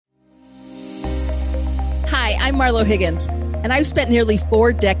Hi, I'm Marlo Higgins, and I've spent nearly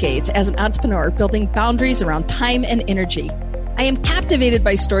 4 decades as an entrepreneur building boundaries around time and energy. I am captivated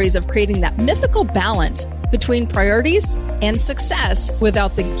by stories of creating that mythical balance between priorities and success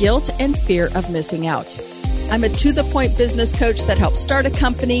without the guilt and fear of missing out. I'm a to-the-point business coach that helps start a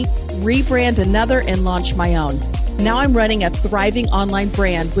company, rebrand another, and launch my own. Now I'm running a thriving online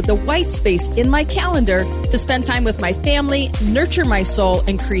brand with the white space in my calendar to spend time with my family, nurture my soul,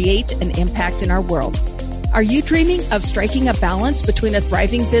 and create an impact in our world. Are you dreaming of striking a balance between a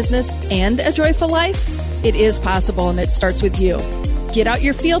thriving business and a joyful life? It is possible, and it starts with you. Get out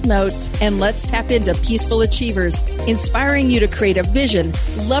your field notes and let's tap into Peaceful Achievers, inspiring you to create a vision,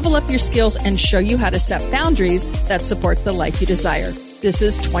 level up your skills, and show you how to set boundaries that support the life you desire. This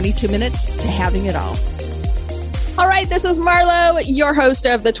is 22 Minutes to Having It All. All right, this is Marlo, your host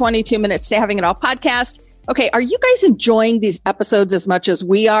of the 22 Minutes to Having It All podcast. Okay, are you guys enjoying these episodes as much as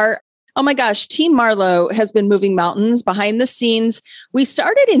we are? Oh my gosh, Team Marlo has been moving mountains behind the scenes. We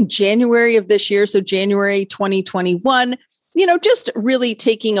started in January of this year, so January 2021. Just really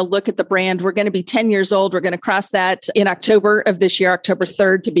taking a look at the brand. We're going to be 10 years old. We're going to cross that in October of this year, October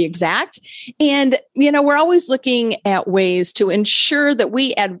 3rd to be exact. And, we're always looking at ways to ensure that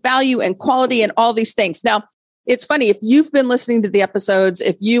we add value and quality and all these things. Now, it's funny, if you've been listening to the episodes,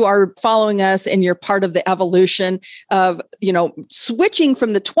 if you are following us and you're part of the evolution of, switching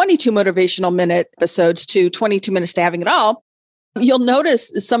from the 22 motivational minute episodes to 22 minutes to having it all, you'll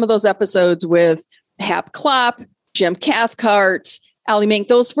notice some of those episodes with Hap Klopp, Jim Cathcart, Ali Mink,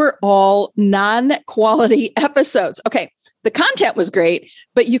 those were all non-quality episodes. Okay, the content was great,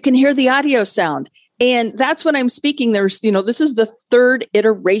 but you can hear the audio sound. And that's when I'm speaking. This is the third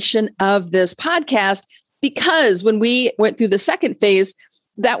iteration of this podcast. Because when we went through the second phase,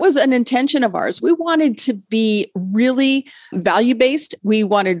 that was an intention of ours. We wanted to be really value-based. We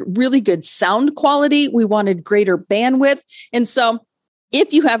wanted really good sound quality. We wanted greater bandwidth. And so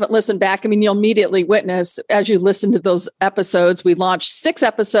if you haven't listened back, you'll immediately witness as you listen to those episodes. We launched 6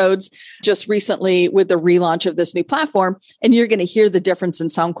 episodes just recently with the relaunch of this new platform, and you're going to hear the difference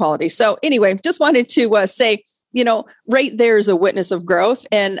in sound quality. So anyway, just wanted to say, right there is a witness of growth.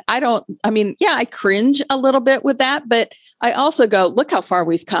 And I cringe a little bit with that, but I also go, look how far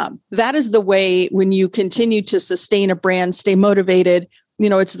we've come. That is the way when you continue to sustain a brand, stay motivated.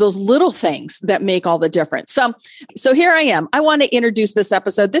 It's those little things that make all the difference. So here I am. I want to introduce this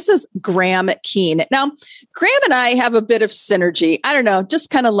episode. This is Graham Keane. Now, Graham and I have a bit of synergy. I don't know, just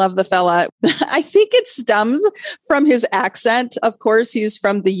kind of love the fella. I think it stems from his accent. Of course, he's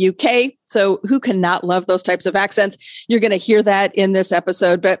from the UK. So who cannot love those types of accents? You're going to hear that in this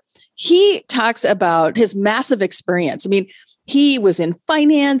episode. But he talks about his massive experience. He was in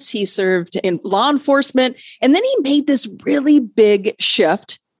finance, he served in law enforcement, and then he made this really big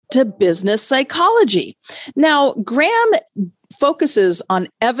shift to business psychology. Now, Graham focuses on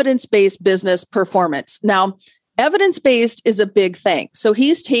evidence-based business performance. Now, evidence-based is a big thing. So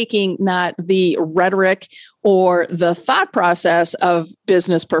he's taking not the rhetoric or the thought process of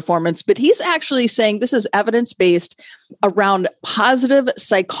business performance, but he's actually saying this is evidence-based around positive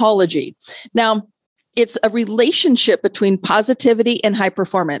psychology. Now, it's a relationship between positivity and high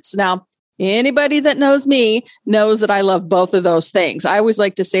performance. Now, anybody that knows me knows that I love both of those things. I always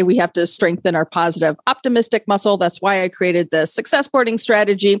like to say we have to strengthen our positive, optimistic muscle. That's why I created the success boarding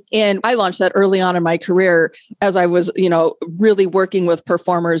strategy. And I launched that early on in my career as I was, really working with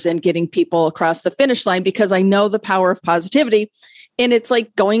performers and getting people across the finish line because I know the power of positivity. And it's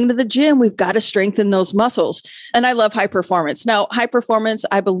like going to the gym. We've got to strengthen those muscles. And I love high performance. Now, high performance,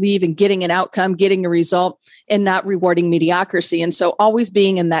 I believe in getting an outcome, getting a result, and not rewarding mediocrity. And so always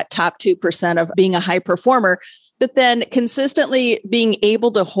being in that top 2% of being a high performer, but then consistently being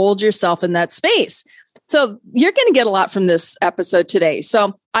able to hold yourself in that space. So you're going to get a lot from this episode today.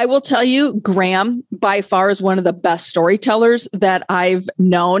 So I will tell you, Graham by far is one of the best storytellers that I've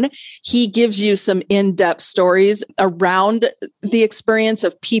known. He gives you some in-depth stories around the experience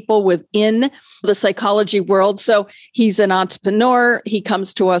of people within the psychology world. So he's an entrepreneur. He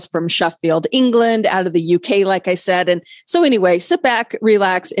comes to us from Sheffield, England, out of the UK, like I said. And so anyway, sit back,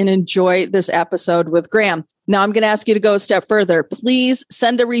 relax, and enjoy this episode with Graham. Now, I'm going to ask you to go a step further. Please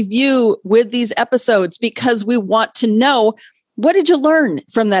send a review with these episodes because we want to know, what did you learn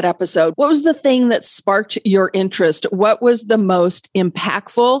from that episode? What was the thing that sparked your interest? What was the most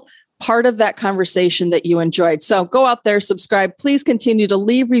impactful part of that conversation that you enjoyed? So go out there, subscribe. Please continue to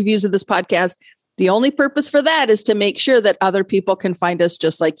leave reviews of this podcast. The only purpose for that is to make sure that other people can find us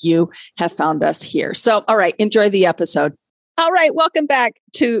just like you have found us here. So, all right, enjoy the episode. All right, welcome back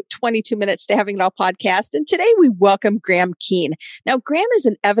to 22 Minutes to Having It All podcast. And today we welcome Graham Keane. Now, Graham is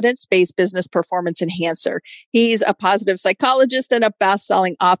an evidence-based business performance enhancer. He's a positive psychologist and a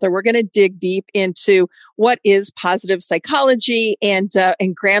best-selling author. We're going to dig deep into what is positive psychology and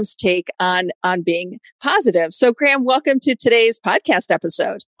Graham's take on being positive. So, Graham, welcome to today's podcast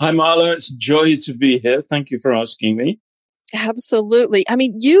episode. Hi, Marla. It's a joy to be here. Thank you for asking me. Absolutely. I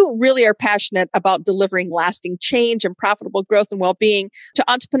mean, you really are passionate about delivering lasting change and profitable growth and well-being to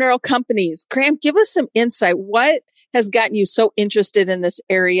entrepreneurial companies. Graham, give us some insight. What has gotten you so interested in this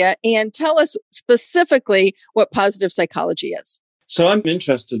area? And tell us specifically what positive psychology is. So I'm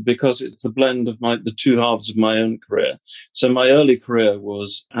interested because it's a blend of the two halves of my own career. So my early career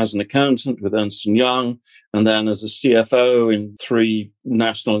was as an accountant with Ernst & Young, and then as a CFO in 3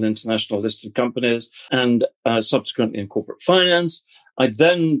 national and international listed companies, and subsequently in corporate finance. I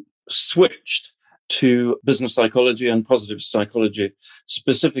then switched to business psychology and positive psychology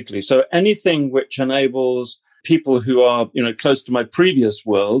specifically. So anything which enables people who are, close to my previous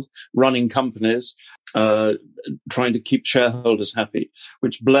world, running companies, trying to keep shareholders happy,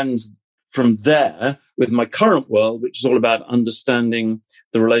 which blends from there with my current world, which is all about understanding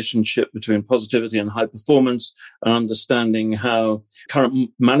the relationship between positivity and high performance, and understanding how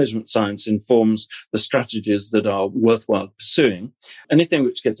current management science informs the strategies that are worthwhile pursuing. Anything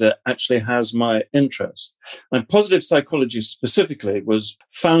which actually has my interest. And positive psychology specifically was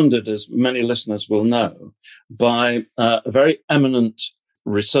founded, as many listeners will know, by a very eminent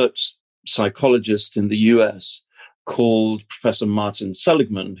research psychologist in the US called Professor Martin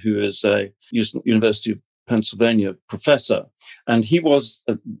Seligman, who is a University of Pennsylvania professor. And he was,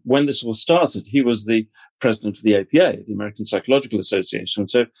 when this all started, he was the president of the APA, the American Psychological Association.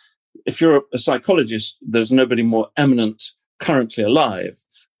 So if you're a psychologist, there's nobody more eminent currently alive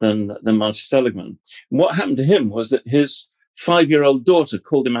than Martin Seligman. And what happened to him was that his 5-year-old daughter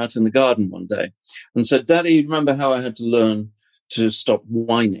called him out in the garden one day and said, "Daddy, remember how I had to learn to stop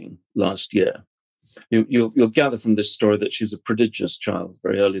whining last year?" You'll gather from this story that she's a prodigious child,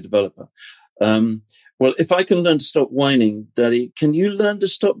 very early developer. Well, if I can learn to stop whining, Daddy, can you learn to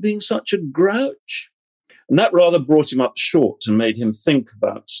stop being such a grouch? And that rather brought him up short and made him think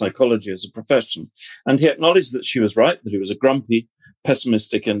about psychology as a profession. And he acknowledged that she was right, that he was a grumpy,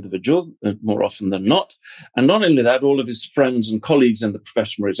 pessimistic individual, more often than not. And not only that, all of his friends and colleagues in the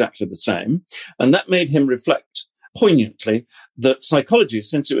profession were exactly the same. And that made him reflect poignantly that psychology,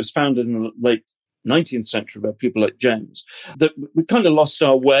 since it was founded in the late 19th century by people like James, that we kind of lost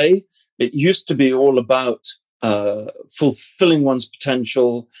our way. It used to be all about fulfilling one's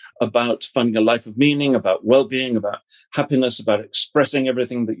potential, about finding a life of meaning, about well-being, about happiness, about expressing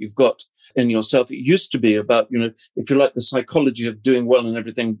everything that you've got in yourself. It used to be about, if you like, the psychology of doing well and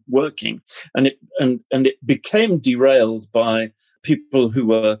everything working. And it became derailed by people who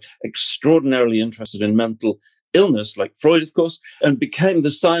were extraordinarily interested in mental illness, like Freud, of course, and became the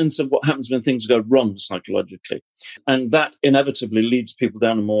science of what happens when things go wrong psychologically. And that inevitably leads people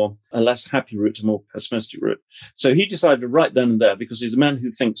down a less happy route, a more pessimistic route. So he decided right then and there, because he's a man who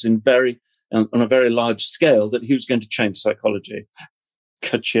thinks on a very large scale, that he was going to change psychology.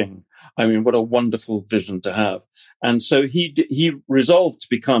 Ka-ching. I mean, what a wonderful vision to have. And so he resolved to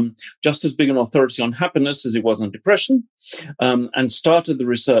become just as big an authority on happiness as he was on depression, and started the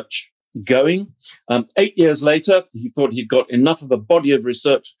research going. 8 years later, he thought he'd got enough of a body of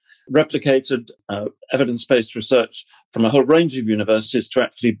research, replicated evidence-based research from a whole range of universities to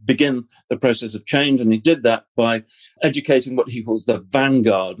actually begin the process of change. And he did that by educating what he calls the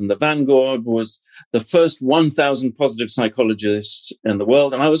vanguard. And the vanguard was the first 1,000 positive psychologists in the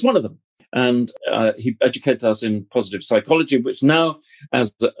world, and I was one of them. And he educated us in positive psychology, which now,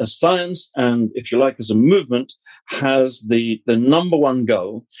 as a science and, if you like, as a movement, has the number one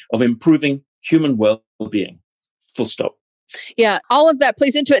goal of improving human well-being. Full stop. Yeah, all of that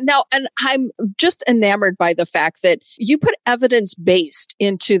plays into it. Now, and I'm just enamored by the fact that you put evidence-based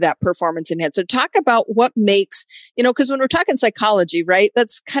into that performance enhancer. Talk about what makes, because when we're talking psychology, right,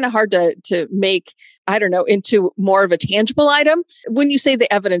 that's kind of hard to make, into more of a tangible item. When you say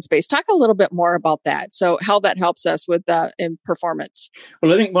the evidence-based, talk a little bit more about that. So how that helps us with in performance.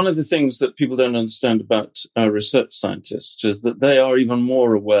 Well, I think one of the things that people don't understand about research scientists is that they are even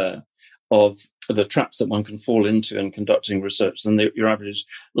more aware of the traps that one can fall into in conducting research than your average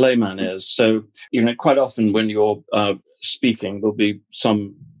layman is. So, quite often when you're speaking, there'll be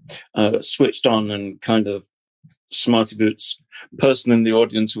some switched on and kind of smarty boots person in the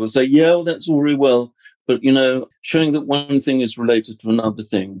audience who will say, yeah, well, that's all very well, but, showing that one thing is related to another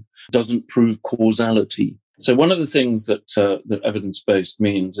thing doesn't prove causality. So one of the things that evidence-based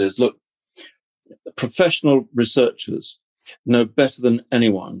means is, look, professional researchers know better than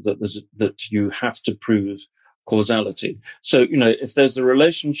anyone that you have to prove causality. So, if there's a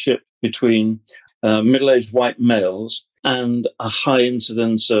relationship between middle-aged white males and a high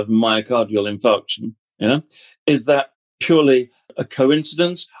incidence of myocardial infarction, is that purely a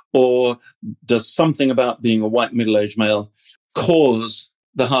coincidence, or does something about being a white middle-aged male cause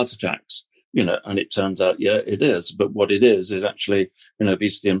the heart attacks? And it turns out, it is. But what it is actually,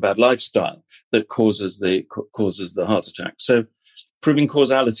 obesity and bad lifestyle that causes the heart attack. So proving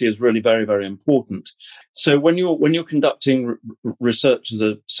causality is really very, very important. So when you're conducting research as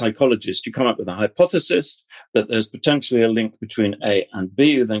a psychologist, you come up with a hypothesis that there's potentially a link between A and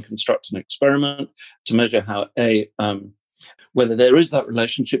B. You then construct an experiment to measure how whether there is that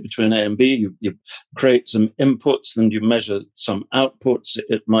relationship between A and B. You create some inputs and you measure some outputs.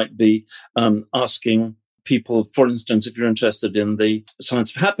 It might be asking people, for instance, if you're interested in the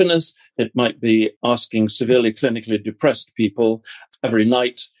science of happiness, it might be asking severely clinically depressed people every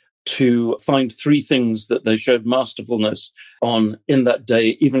night to find 3 things that they showed masterfulness on in that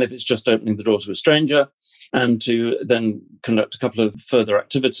day, even if it's just opening the door to a stranger, and to then conduct a couple of further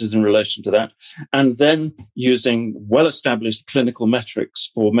activities in relation to that, and then using well-established clinical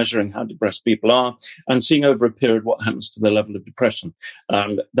metrics for measuring how depressed people are and seeing over a period what happens to their level of depression.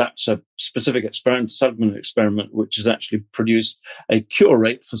 That's a specific experiment, a Seligman experiment, which has actually produced a cure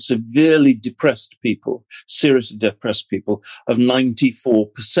rate for severely depressed people, seriously depressed people, of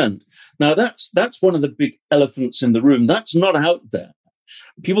 94%. Now, that's one of the big elephants in the room. That's not out there.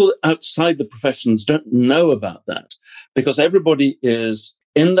 People outside the professions don't know about that because everybody is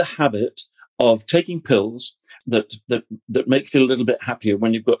in the habit of taking pills that make you feel a little bit happier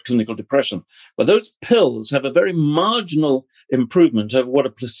when you've got clinical depression. But those pills have a very marginal improvement over what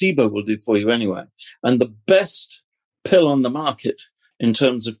a placebo will do for you anyway. And the best pill on the market in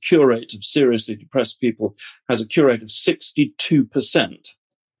terms of cure rate of seriously depressed people has a cure rate of 62%.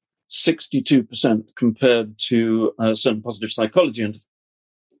 62% compared to certain positive psychology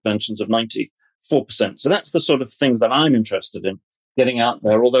interventions of 94%. So that's the sort of things that I'm interested in getting out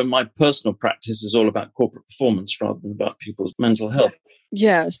there, although my personal practice is all about corporate performance rather than about people's mental health.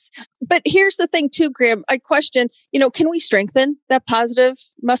 Yes. But here's the thing too, Graham. I question, can we strengthen that positive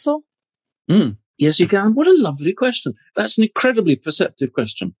muscle? Yes, you can. What a lovely question. That's an incredibly perceptive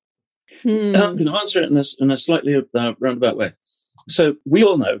question. I'm going to answer it in a slightly roundabout way. So we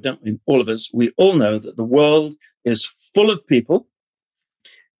all know, don't we, all of us, we all know that the world is full of people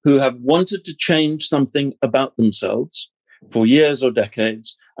who have wanted to change something about themselves for years or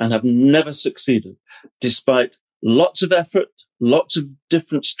decades and have never succeeded, despite lots of effort, lots of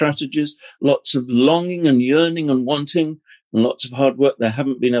different strategies, lots of longing and yearning and wanting, and lots of hard work. They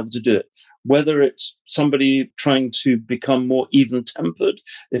haven't been able to do it. Whether it's somebody trying to become more even-tempered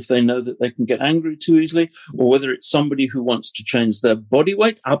if they know that they can get angry too easily, or whether it's somebody who wants to change their body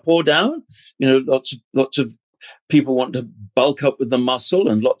weight up or down. Lots of people want to bulk up with the muscle,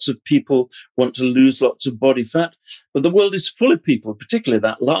 and lots of people want to lose lots of body fat. But the world is full of people, particularly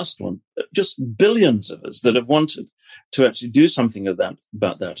that last one, just billions of us that have wanted to actually do something about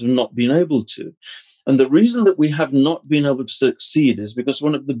that and not been able to. And the reason that we have not been able to succeed is because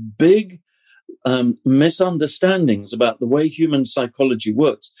one of the big misunderstandings about the way human psychology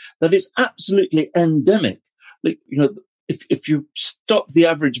works, that is absolutely endemic. If you stop the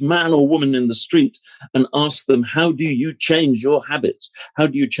average man or woman in the street and ask them, how do you change your habits? How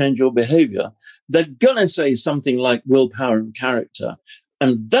do you change your behavior? They're going to say something like willpower and character.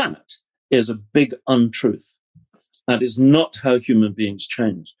 And that is a big untruth. That is not how human beings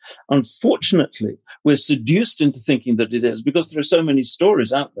change. Unfortunately, we're seduced into thinking that it is because there are so many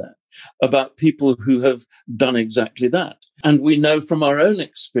stories out there about people who have done exactly that. And we know from our own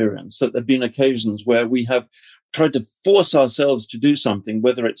experience that there have been occasions where we have tried to force ourselves to do something,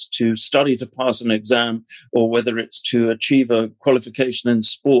 whether it's to study to pass an exam or whether it's to achieve a qualification in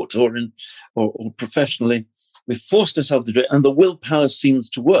sport or professionally. We've forced ourselves to do it, and the willpower seems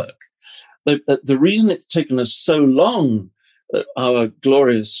to work. The reason it's taken us so long, our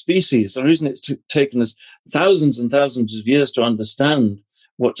glorious species, the reason it's taken us thousands and thousands of years to understand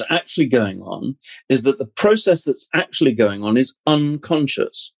what's actually going on is that the process that's actually going on is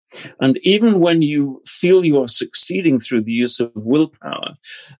unconscious. And even when you feel you are succeeding through the use of willpower,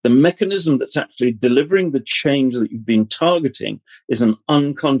 the mechanism that's actually delivering the change that you've been targeting is an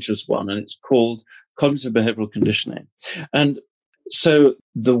unconscious one, and it's called cognitive behavioral conditioning. And so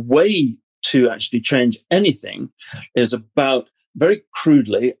the way to actually change anything is about very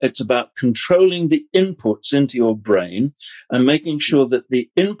crudely, it's about controlling the inputs into your brain and making sure that the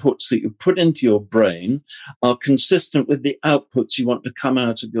inputs that you put into your brain are consistent with the outputs you want to come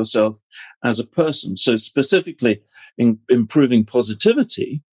out of yourself as a person. So specifically in improving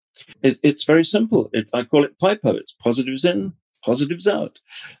positivity, it's very simple. I call it PIPO. It's positives in, positives out.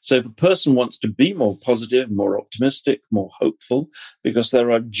 So if a person wants to be more positive, more optimistic, more hopeful, because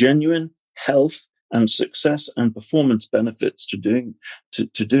there are genuine health and success and performance benefits to doing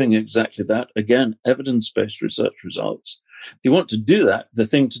exactly that. Again, evidence-based research results. If you want to do that, the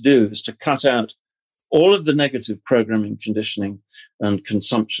thing to do is to cut out all of the negative programming, conditioning, and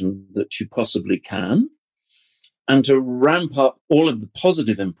consumption that you possibly can, and to ramp up all of the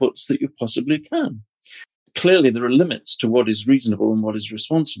positive inputs that you possibly can. Clearly, there are limits to what is reasonable and what is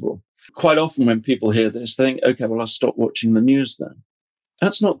responsible. Quite often when people hear this, they think, okay, well, I'll stop watching the news then.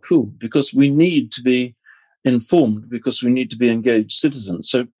 That's not cool, because we need to be informed, because we need to be engaged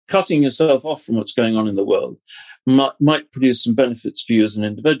citizens. So cutting yourself off from what's going on in the world might produce some benefits for you as an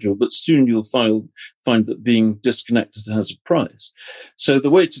individual, but soon you'll find that being disconnected has a price. So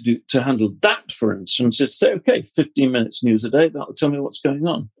the way to handle that, for instance, is to say, okay, 15 minutes news a day, that'll tell me what's going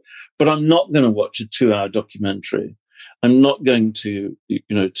on. But I'm not going to watch a 2-hour documentary. I'm not going to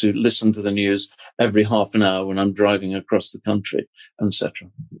listen to the news every half an hour when I'm driving across the country, etc.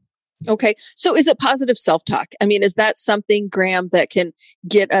 Okay. So is it positive self-talk? I mean, is that something, Graham, that can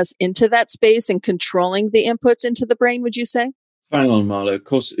get us into that space and controlling the inputs into the brain, would you say? Hang on, Marlo. Of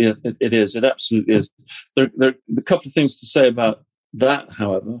course it is. It absolutely is. There are a couple of things to say about that,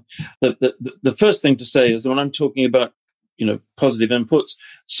 however. The first thing to say is when I'm talking about, positive inputs,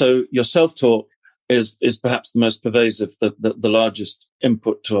 so your self-talk is perhaps the most pervasive, the largest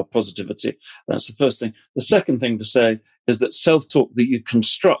input to our positivity. That's the first thing. The second thing to say is that self-talk that you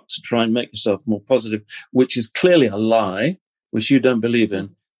construct to try and make yourself more positive, which is clearly a lie, which you don't believe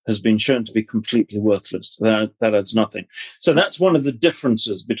in, has been shown to be completely worthless. That adds nothing. So that's one of the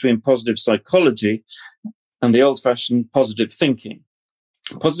differences between positive psychology and the old-fashioned positive thinking.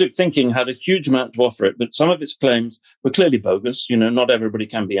 Positive thinking had a huge amount to offer it, but some of its claims were clearly bogus. Not everybody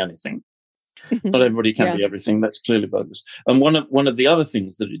can be anything. Not everybody can be everything. That's clearly bogus. And one of the other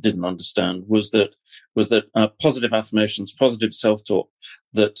things that it didn't understand was that positive affirmations, positive self-talk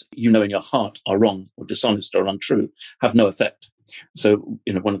that in your heart are wrong or dishonest or untrue have no effect. So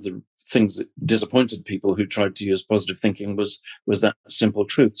one of the things that disappointed people who tried to use positive thinking was that simple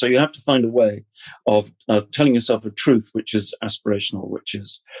truth. So you have to find a way of telling yourself a truth which is aspirational, which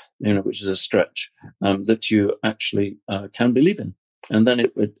is a stretch that you actually can believe in. And then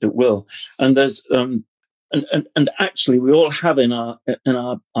it will. And there's and actually we all have in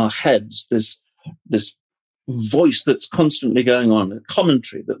our heads this voice that's constantly going on, a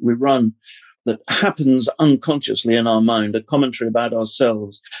commentary that we run that happens unconsciously in our mind, a commentary about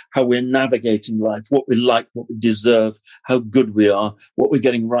ourselves, how we're navigating life, what we like, what we deserve, how good we are, what we're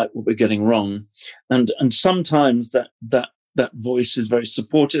getting right, what we're getting wrong. And sometimes that voice is very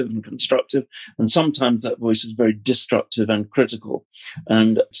supportive and constructive, and sometimes that voice is very destructive and critical.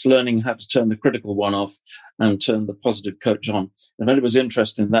 And it's learning how to turn the critical one off and turn the positive coach on. If anybody's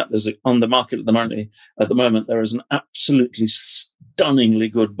interested in that, there's on the market at the moment, there is an absolutely stunningly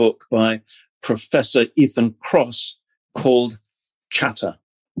good book by Professor Ethan Kross called Chatter.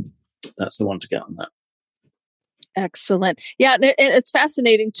 That's the one to get on that. Excellent. Yeah. And it's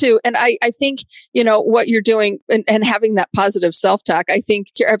fascinating too. And I think, what you're doing and having that positive self-talk, I think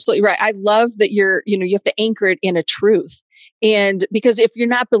you're absolutely right. I love that you have to anchor it in a truth. And because if you're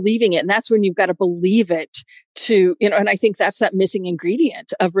not believing it, and that's when you've got to believe it to, and I think that's that missing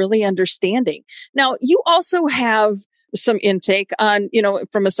ingredient of really understanding. Now, you also have some intake on,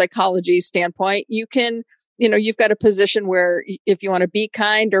 from a psychology standpoint, you can, you've got a position where if you want to be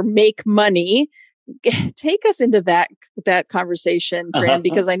kind or make money, take us into that conversation, Graham,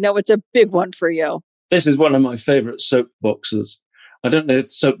 because I know it's a big one for you. This is one of my favorite soapboxes. I don't know if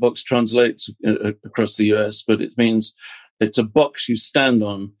soapbox translates across the US, but it means it's a box you stand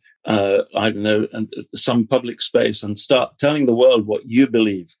on, some public space and start telling the world what you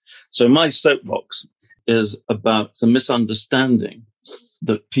believe. So my soapbox is about the misunderstanding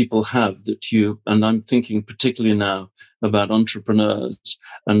that people have and I'm thinking particularly now about entrepreneurs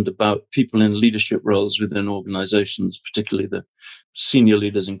and about people in leadership roles within organizations, particularly the senior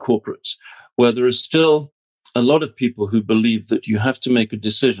leaders in corporates, where there is still a lot of people who believe that you have to make a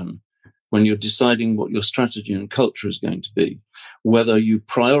decision when you're deciding what your strategy and culture is going to be, whether you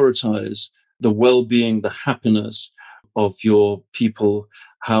prioritize the well-being, the happiness of your people,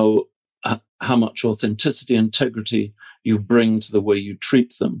 how much authenticity, integrity you bring to the way you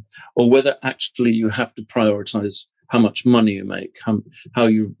treat them, or whether actually you have to prioritize how much money you make, how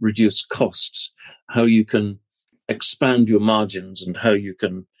you reduce costs, how you can expand your margins, and how you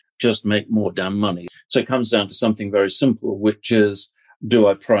can just make more damn money. So it comes down to something very simple, which is, do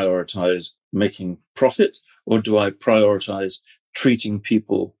I prioritize making profit, or do I prioritize treating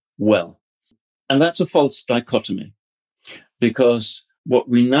people well? And that's a false dichotomy, because what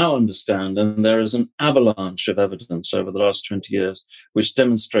we now understand, and there is an avalanche of evidence over the last 20 years, which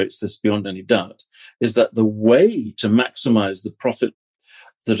demonstrates this beyond any doubt, is that the way to maximize the profit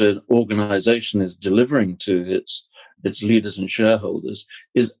that an organization is delivering to its leaders and shareholders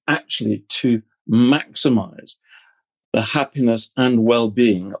is actually to maximize the happiness and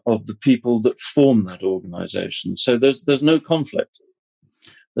well-being of the people that form that organization. So there's no conflict.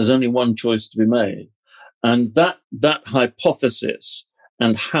 There's only one choice to be made. And that hypothesis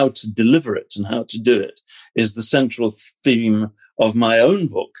and how to deliver it and how to do it is the central theme of my own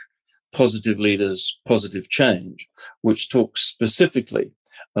book, Positive Leaders, Positive Change, which talks specifically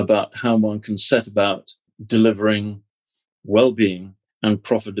about how one can set about delivering well-being and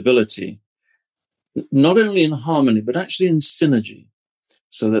profitability, not only in harmony, but actually in synergy,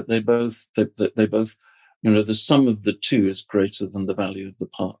 so that they both, the sum of the two is greater than the value of the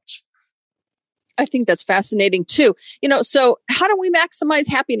parts. I think that's fascinating too. So how do we maximize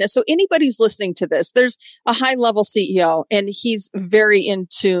happiness? So anybody who's listening to this, there's a high level CEO and he's very in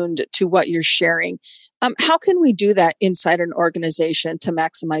tuned to what you're sharing. How can we do that inside an organization to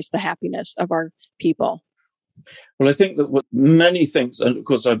maximize the happiness of our people? Well, I think that what many things, and of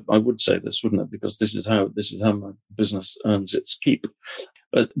course I would say this, wouldn't it? Because this is how my business earns its keep.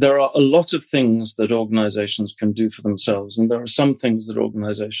 But there are a lot of things that organizations can do for themselves, and there are some things that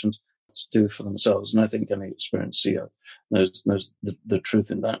organizations do for themselves. And I think any experienced CEO knows the truth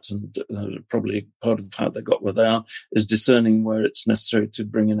in that. And probably part of how they got where they are is discerning where it's necessary to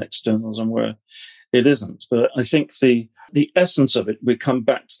bring in externals and where it isn't. But I think the essence of it, we come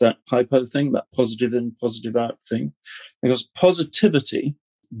back to that PIPO thing, that positive in, positive out thing, because positivity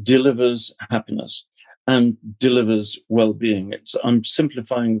delivers happiness and delivers well-being. I'm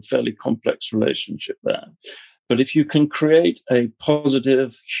simplifying a fairly complex relationship there. But if you can create a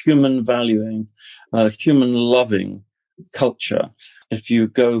positive, human valuing, human loving culture, if you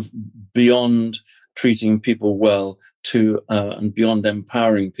go beyond treating people well and beyond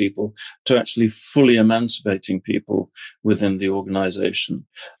empowering people to actually fully emancipating people within the organization,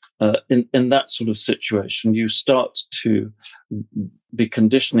 in that sort of situation, you start to be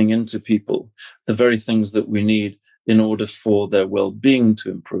conditioning into people the very things that we need in order for their well-being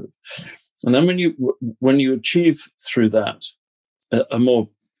to improve. And then when you achieve through that a more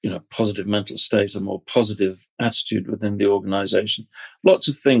positive mental state, a more positive attitude within the organization, lots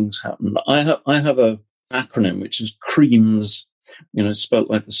of things happen. I have a acronym which is CREAMS, spelled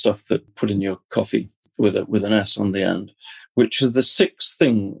like the stuff that put in your coffee with an S on the end, which are the 6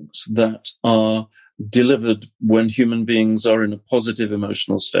 things that are delivered when human beings are in a positive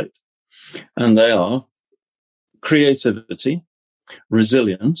emotional state. And they are creativity,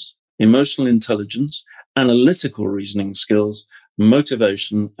 resilience, emotional intelligence, analytical reasoning skills,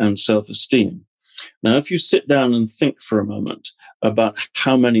 motivation, and self-esteem. Now, if you sit down and think for a moment about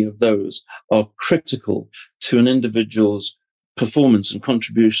how many of those are critical to an individual's performance and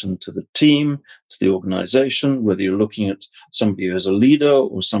contribution to the team, to the organization, whether you're looking at somebody who is a leader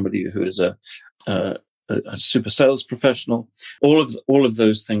or somebody who is a super sales professional, all of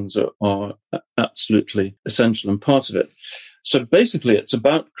those things are absolutely essential and part of it. So basically, it's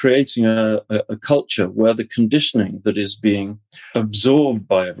about creating a culture where the conditioning that is being absorbed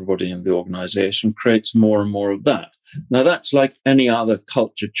by everybody in the organization creates more and more of that. Now, that's like any other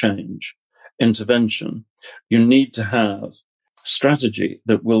culture change intervention. You need to have strategy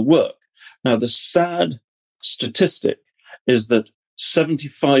that will work. Now, the sad statistic is that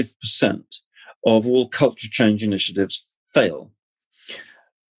 75% of all culture change initiatives fail.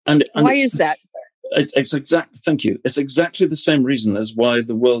 And why is that? Thank you. It's exactly the same reason as why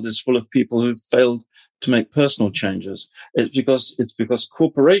the world is full of people who've failed to make personal changes. It's because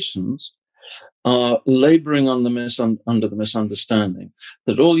corporations are laboring on under the misunderstanding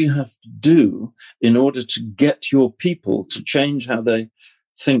that all you have to do in order to get your people to change how they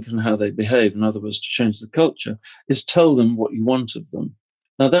think and how they behave, in other words, to change the culture, is tell them what you want of them.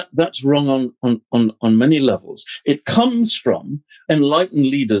 Now, that's wrong on many levels. It comes from enlightened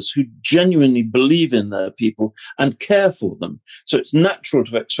leaders who genuinely believe in their people and care for them. So it's natural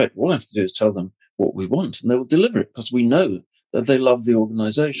to expect all I have to do is tell them what we want, and they will deliver it because we know that they love the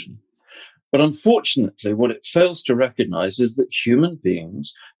organization. But unfortunately, what it fails to recognize is that human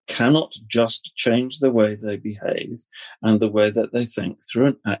beings cannot just change the way they behave and the way that they think through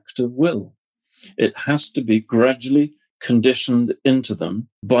an act of will. It has to be gradually conditioned into them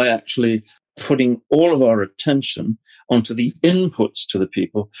by actually putting all of our attention onto the inputs to the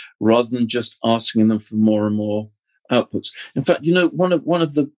people rather than just asking them for more and more outputs. In fact, one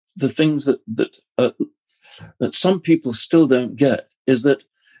of the things that some people still don't get is that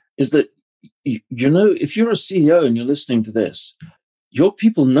if you're a CEO and you're listening to this, your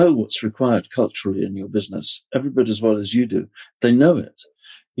people know what's required culturally in your business every bit as well as you do. They know it.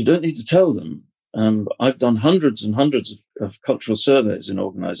 You don't need to tell them. I've done hundreds and hundreds of cultural surveys in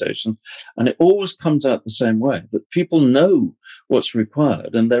organizations, and it always comes out the same way, that people know what's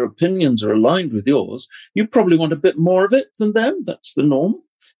required and their opinions are aligned with yours. You probably want a bit more of it than them. That's the norm.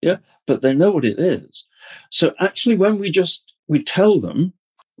 Yeah. But they know what it is. So actually, when we tell them,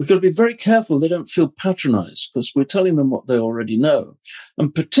 we've got to be very careful they don't feel patronized, because we're telling them what they already know.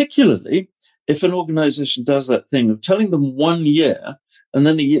 And particularly if an organization does that thing of telling them 1 year and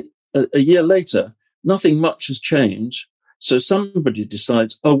then a year later, nothing much has changed. So somebody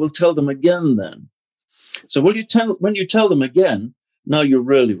decides, we'll tell them again then. So when you tell them again, now you're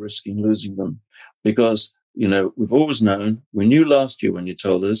really risking losing them, because, we've always known, we knew last year when you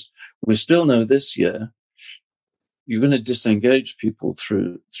told us, we still know this year. You're going to disengage people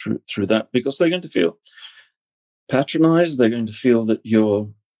through that, because they're going to feel patronized. They're going to feel that you're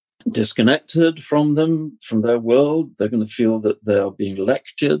disconnected from them, from their world. They're going to feel that they are being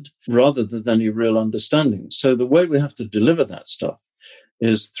lectured rather than any real understanding. So the way we have to deliver that stuff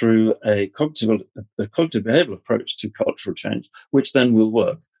is through a cognitive behavioral approach to cultural change, which then will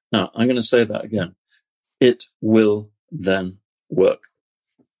work. Now, I'm going to say that again. It will then work.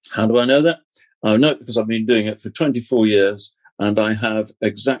 How do I know that? I know it because I've been doing it for 24 years and I have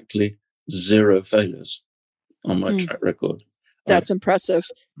exactly 0 failures on my track record. That's impressive.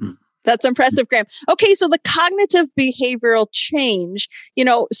 That's impressive, Graham. Okay, so the cognitive behavioral change,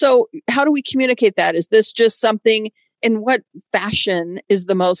 so how do we communicate that? Is this just something, in what fashion is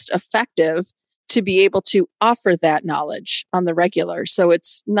the most effective to be able to offer that knowledge on the regular? So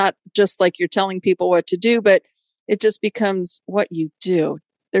it's not just like you're telling people what to do, but it just becomes what you do.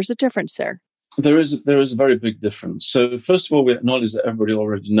 There's a difference there. There is a very big difference. So first of all, we acknowledge that everybody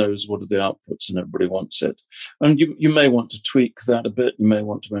already knows what are the outputs and everybody wants it. And you may want to tweak that a bit. You may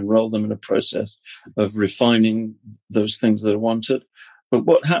want to enroll them in a process of refining those things that are wanted. But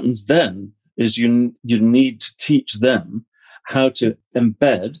what happens then is you need to teach them how to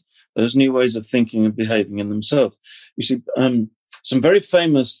embed those new ways of thinking and behaving in themselves. You see, some very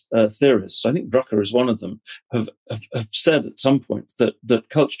famous theorists, I think Drucker is one of them, have said at some point that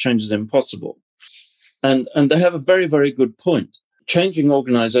culture change is impossible. And they have a very, very good point. Changing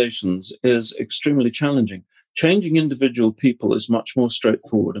organizations is extremely challenging. Changing individual people is much more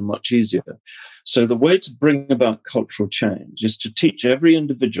straightforward and much easier. So the way to bring about cultural change is to teach every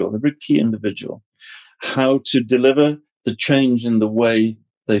individual, every key individual, how to deliver the change in the way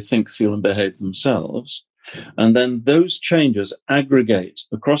they think, feel, and behave themselves. And then those changes aggregate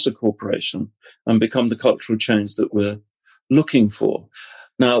across a corporation and become the cultural change that we're looking for.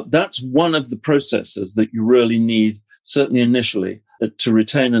 Now, that's one of the processes that you really need, certainly initially, to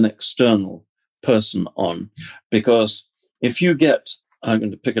retain an external person on. Because if you get, I'm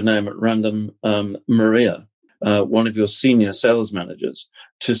going to pick a name at random, Maria, one of your senior sales managers,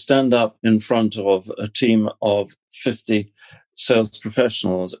 to stand up in front of a team of 50 sales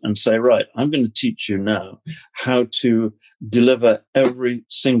professionals and say, right, I'm going to teach you now how to deliver every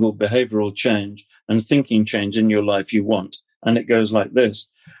single behavioral change and thinking change in your life you want. And it goes like this.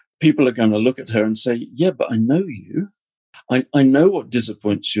 People are going to look at her and say, yeah, but I know you. I know what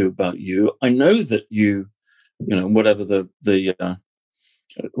disappoints you about you. I know that you whatever the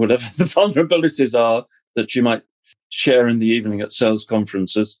vulnerabilities are that you might share in the evening at sales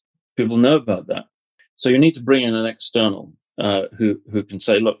conferences, people know about that. So you need to bring in an external who can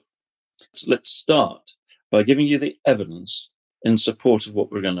say, look, let's start by giving you the evidence in support of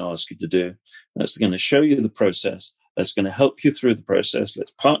what we're going to ask you to do. That's going to show you the process. That's going to help you through the process.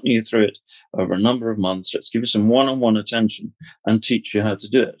 Let's partner you through it over a number of months. Let's give you some one-on-one attention and teach you how to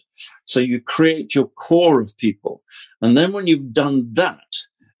do it. So you create your core of people. And then when you've done that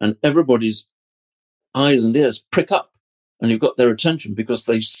and everybody's eyes and ears prick up and you've got their attention because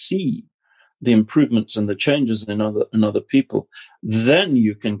they see the improvements and the changes in other people, then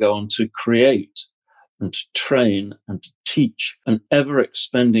you can go on to create and to train and to teach an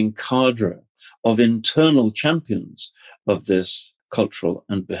ever-expanding cadre of internal champions of this cultural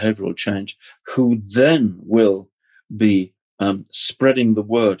and behavioral change, who then will be spreading the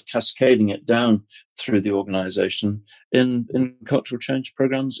word, cascading it down through the organization in cultural change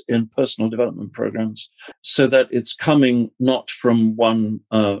programs, in personal development programs, so that it's coming not from one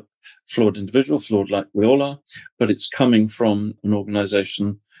flawed individual, flawed like we all are, but it's coming from an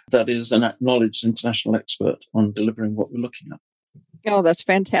organization that is an acknowledged international expert on delivering what we're looking at. Oh, that's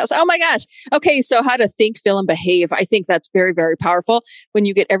fantastic. Oh my gosh. Okay. So how to think, feel, and behave. I think that's very, very powerful when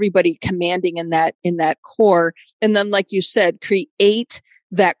you get everybody commanding in that core. And then, like you said, create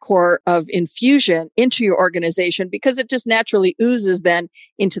that core of infusion into your organization, because it just naturally oozes then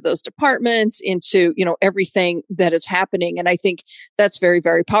into those departments, into, everything that is happening. And I think that's very,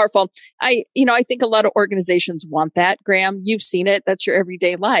 very powerful. I think a lot of organizations want that, Graham. You've seen it. That's your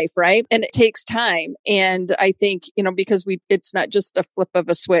everyday life, right? And it takes time. And I think, because it's not just a flip of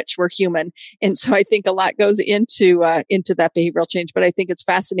a switch. We're human. And so I think a lot goes into that behavioral change. But I think it's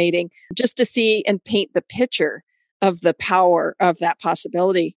fascinating just to see and paint the picture of the power of that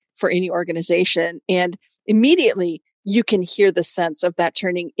possibility for any organization. And immediately you can hear the sense of that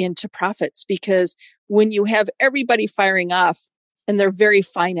turning into profits, because when you have everybody firing off and their very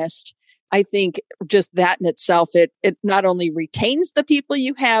finest, I think just that in itself, it not only retains the people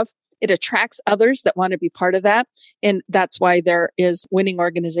you have, it attracts others that want to be part of that. And that's why there is winning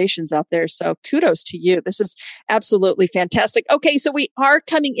organizations out there. So kudos to you. This is absolutely fantastic. Okay. So we are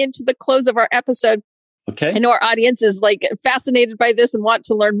coming into the close of our episode. Okay. I know our audience is fascinated by this and want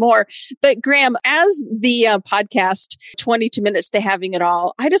to learn more. But Graham, as the podcast 22 Minutes to Having It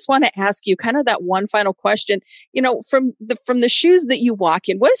All, I just want to ask you kind of that one final question. From the shoes that you walk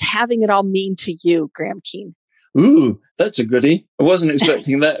in, what does having it all mean to you, Graham Keene? Ooh, that's a goodie. I wasn't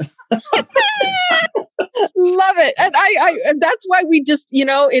expecting that. Love it. And I that's why we just,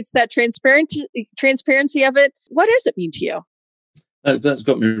 it's that transparency of it. What does it mean to you? That's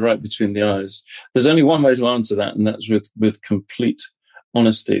got me right between the eyes. There's only one way to answer that, and that's with complete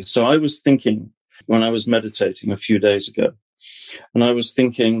honesty. So I was thinking when I was meditating a few days ago, and I was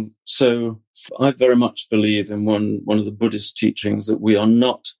thinking, so I very much believe in one of the Buddhist teachings that we are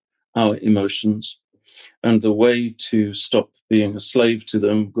not our emotions. And the way to stop being a slave to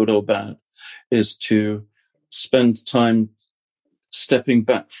them, good or bad, is to spend time stepping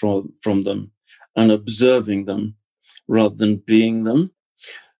back from them and observing them, rather than being them.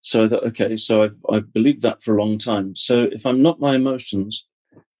 So I thought, okay, so I believed that for a long time. So if I'm not my emotions,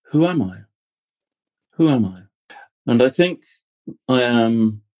 who am I? Who am I? And I think I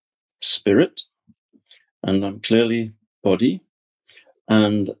am spirit, and I'm clearly body,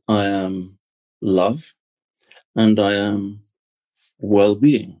 and I am love, and I am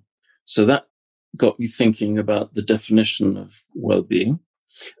well-being. So that got me thinking about the definition of well-being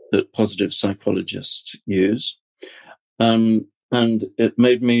that positive psychologists use. And it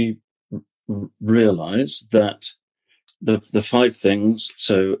made me realize that the five things,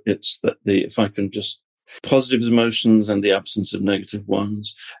 so it's that if I can just positive emotions and the absence of negative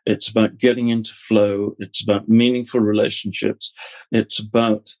ones, it's about getting into flow, it's about meaningful relationships, it's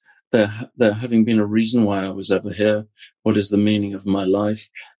about there having been a reason why I was ever here, what is the meaning of my life,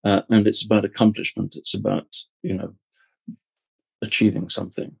 and it's about accomplishment, it's about, achieving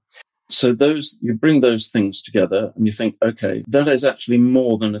something. So you bring those things together and you think, okay, that is actually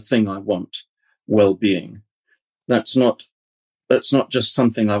more than a thing I want, well-being. That's not just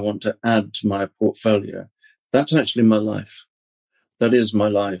something I want to add to my portfolio. That's actually my life. That is my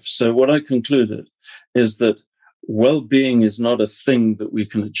life. So what I concluded is that well-being is not a thing that we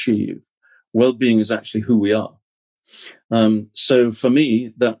can achieve. Well-being is actually who we are. So for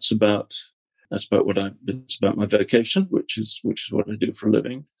me, that's about it's about my vocation, which is what I do for a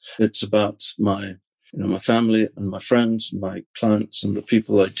living. It's about my family and my friends, and my clients and the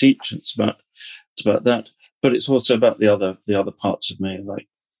people I teach. It's about that, but it's also about the other parts of me. Like,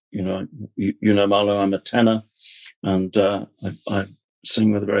 Marlo, I'm a tenor, and I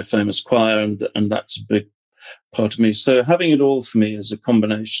sing with a very famous choir, and that's a big part of me. So having it all for me is a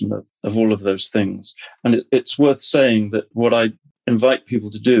combination of all of those things. And it's worth saying that what I invite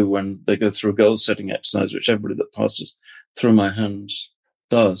people to do when they go through a goal-setting exercise, which everybody that passes through my hands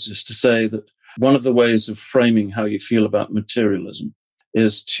does, is to say that one of the ways of framing how you feel about materialism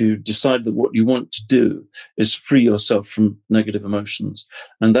is to decide that what you want to do is free yourself from negative emotions.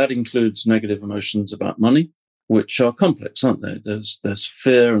 And that includes negative emotions about money, which are complex, aren't they? There's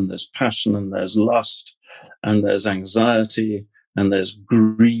fear, and there's passion, and there's lust, and there's anxiety, and there's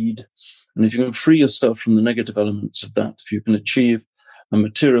greed. And if you can free yourself from the negative elements of that, if you can achieve a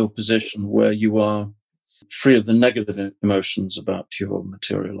material position where you are free of the negative emotions about your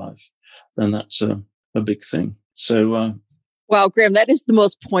material life, then that's a big thing. So, wow, Graham, that is the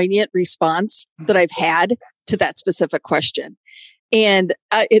most poignant response that I've had to that specific question. And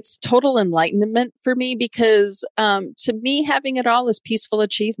it's total enlightenment for me, because to me, having it all is peaceful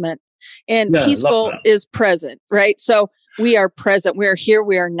achievement, and peaceful is present, right? So We are present. We are here.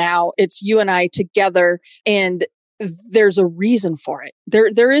 We are now. It's you and I together. And there's a reason for it.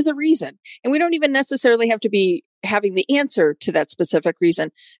 There is a reason. And we don't even necessarily have to be having the answer to that specific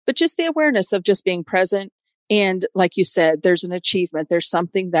reason, but just the awareness of just being present. And like you said, there's an achievement. There's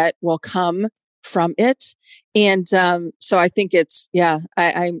something that will come from it. And so I think it's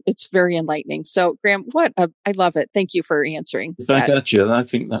very enlightening. So Graham, I love it. Thank you for answering. Back at you. I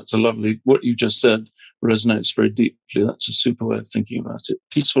think that's a lovely, what you just said resonates very deeply. That's a super way of thinking about it.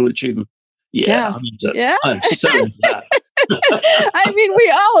 Peaceful achievement. Yeah. I'm so into that. I mean,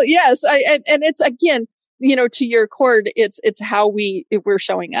 we all, yes. And it's again, to your chord, it's how we're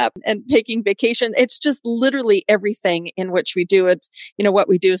showing up and taking vacation. It's just literally everything in which we do. It's, what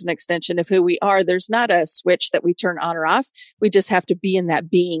we do is an extension of who we are. There's not a switch that we turn on or off. We just have to be in that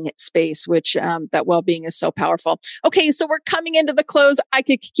being space, which, that well-being is so powerful. Okay. So we're coming into the close. I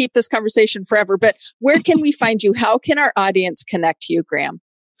could keep this conversation forever, but where can we find you? How can our audience connect to you, Graham?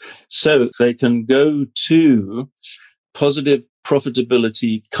 So they can go to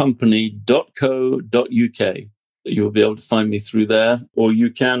positiveprofitabilitycompany.co.uk. You'll be able to find me through there, or you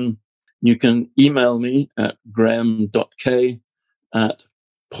can email me at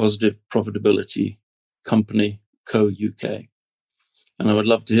graham.k@positiveprofitabilitycompany.co.uk. And I would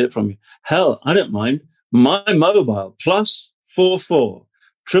love to hear from you. Hell, I don't mind. My mobile, +44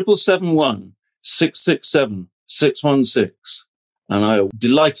 771 667 616. And I am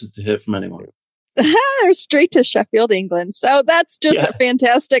delighted to hear from anyone. Straight to Sheffield, England. So that's just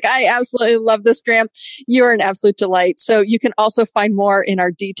fantastic. I absolutely love this, Graham. You're an absolute delight. So you can also find more in our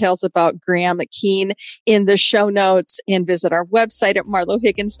details about Graham Keane in the show notes and visit our website at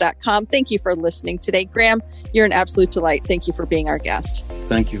marlohiggins.com. Thank you for listening today, Graham. You're an absolute delight. Thank you for being our guest.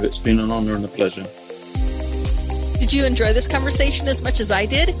 Thank you. It's been an honor and a pleasure. Did you enjoy this conversation as much as I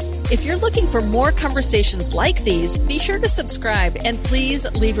did? If you're looking for more conversations like these, be sure to subscribe and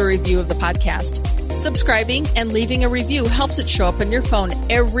please leave a review of the podcast. Subscribing and leaving a review helps it show up on your phone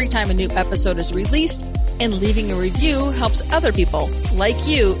every time a new episode is released, and leaving a review helps other people like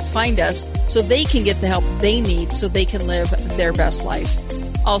you find us so they can get the help they need so they can live their best life.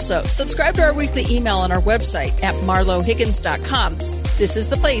 Also, subscribe to our weekly email on our website at marlohiggins.com. This is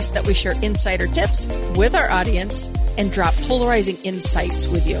the place that we share insider tips with our audience and drop polarizing insights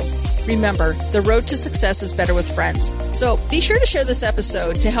with you. Remember, the road to success is better with friends. So be sure to share this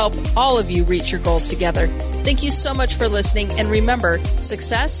episode to help all of you reach your goals together. Thank you so much for listening. And remember,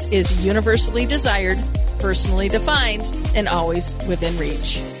 success is universally desired, personally defined, and always within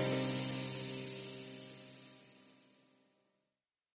reach.